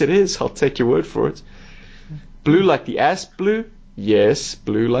guess it is. I'll take your word for it. Blue like the asp blue? Yes,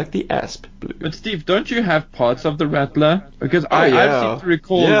 blue like the asp blue. But Steve, don't you have parts of the Rattler? Because I seem to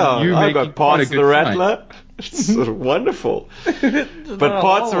recall you I've making got parts of the Rattler. It's sort of wonderful. But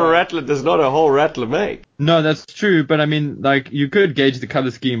parts of a Rattler does not a whole Rattler make. No, that's true, but I mean, like, you could gauge the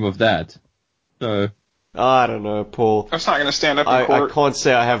color scheme of that. So I don't know, Paul. That's not going to stand up in court. I can't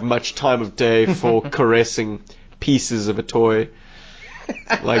say I have much time of day for caressing pieces of a toy.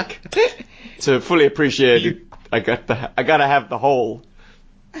 Like, to fully appreciate it, I gotta have the whole.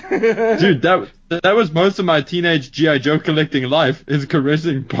 Dude, that was most of my teenage G.I. Joe collecting life, is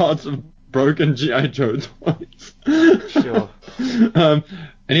caressing parts of broken G.I. Joe toys. Sure.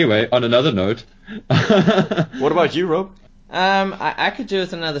 Anyway, on another note. What about you, Rob? I could do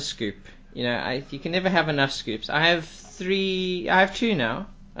with another scoop. You know, you can never have enough scoops. I have two now.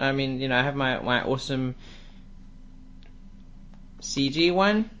 I mean, you know, I have my awesome CG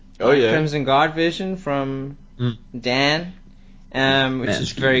one. Oh, yeah. Crimson Guard version from Dan, which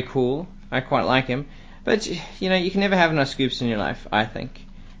is very cool. I quite like him. But, you know, you can never have enough scoops in your life, I think.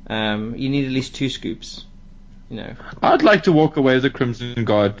 You need at least 2 scoops. You know. I'd like to walk away with a Crimson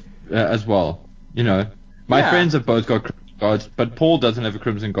Guard as well. You know, my friends have both got Crimson Guards, but Paul doesn't have a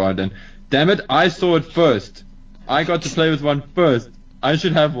Crimson Guard. And damn it, I saw it first. I got to play with one first. I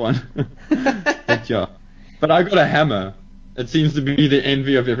should have one. But yeah. But I got a hammer. It seems to be the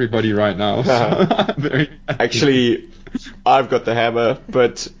envy of everybody right now. So I'm very happy. Actually, I've got the hammer,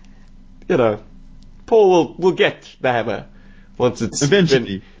 but, you know, Paul will get the hammer once it's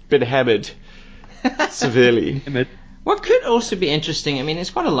eventually been hammered severely. What could also be interesting, I mean, it's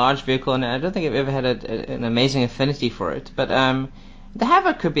quite a large vehicle, and I don't think I've ever had an amazing affinity for it, but the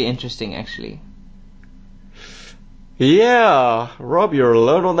Havoc could be interesting, actually. Yeah, Rob, you're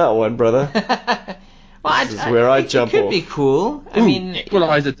alone on that one, brother. Well, this is where I jump off. It could be cool. I mean,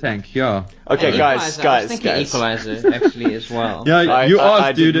 Equalizer tank, yeah. Okay, guys. I was thinking Equalizer actually as well. Yeah,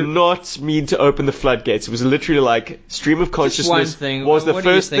 I did not mean to open the floodgates. It was literally like stream of consciousness. Just one thing. Was the what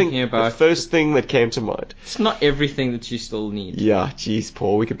first are you thinking about? The first thing that came to mind. It's not everything that you still need. Yeah, jeez,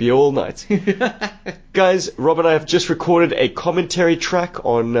 Paul, we could be all night. Guys, Rob and I have just recorded a commentary track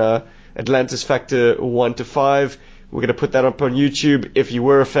on Atlantis Factor 1 to 5. We're going to put that up on YouTube. If you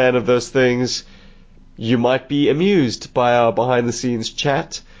were a fan of those things, you might be amused by our behind-the-scenes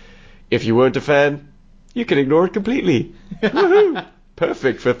chat. If you weren't a fan, you can ignore it completely. Woohoo!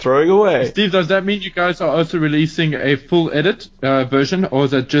 Perfect for throwing away. Steve, does that mean you guys are also releasing a full edit version, or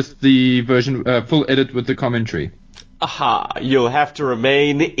is that just the version full edit with the commentary? Aha! You'll have to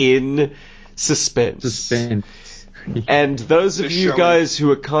remain in suspense. And those of you guys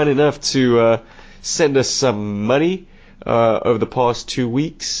who are kind enough to send us some money over the past 2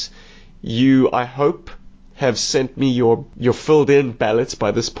 weeks, you, I hope, have sent me your filled-in ballots by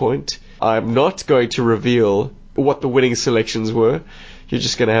this point. I'm not going to reveal what the winning selections were. You're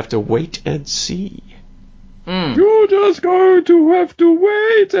just going to have to wait and see. You're just going to have to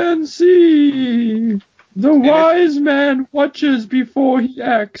wait and see. The wise man watches before he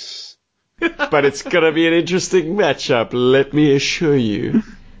acts. But it's going to be an interesting matchup, let me assure you.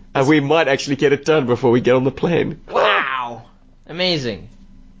 And we might actually get it done before we get on the plane. Wow! Amazing.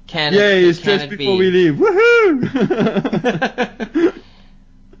 Yay, stretch before we leave. Woohoo!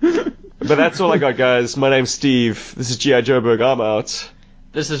 But that's all I got, guys. My name's Steve. This is G.I. Joburg. I'm out.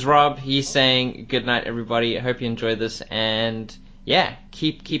 This is Rob. He's saying good night, everybody. I hope you enjoyed this. And yeah,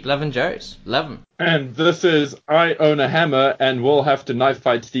 keep loving Joes. Love them. And this is I Own a Hammer, and we'll have to knife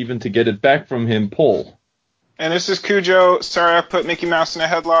fight Steven to get it back from him, Paul. And this is Cujo. Sorry I put Mickey Mouse in a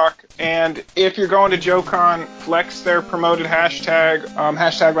headlock. And if you're going to JoeCon, flex their promoted hashtag,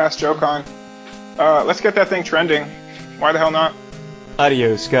 hashtag last JoeCon. Let's get that thing trending. Why the hell not?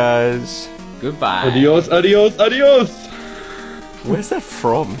 Adios, guys. Goodbye. Adios, adios, adios. Where's that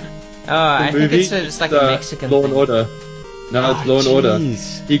from? I think it's like a Mexican Law and thing. Order. No, it's Law and Order.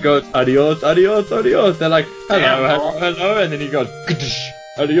 He goes, adios, adios, adios. They're like, hello, hello, and then he goes,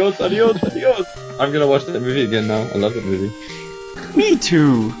 adios, adios, adios. I'm gonna watch that movie again now. I love that movie. Me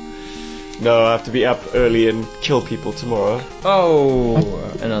too. No, I have to be up early and kill people tomorrow. Oh,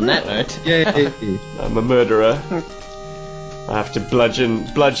 and on that note, Yay. I'm a murderer. I have to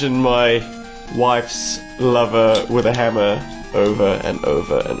bludgeon my wife's lover with a hammer over and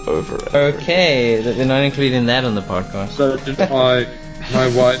over and over. And okay, they're not including that on the podcast. So did my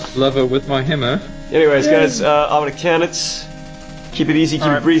wife's lover with my hammer. Anyways, guys, I'm gonna count it. Keep it easy, keep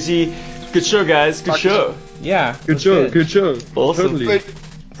it breezy. Good show, guys. Good show. Yeah. Good show. Good show. Awesome. Totally.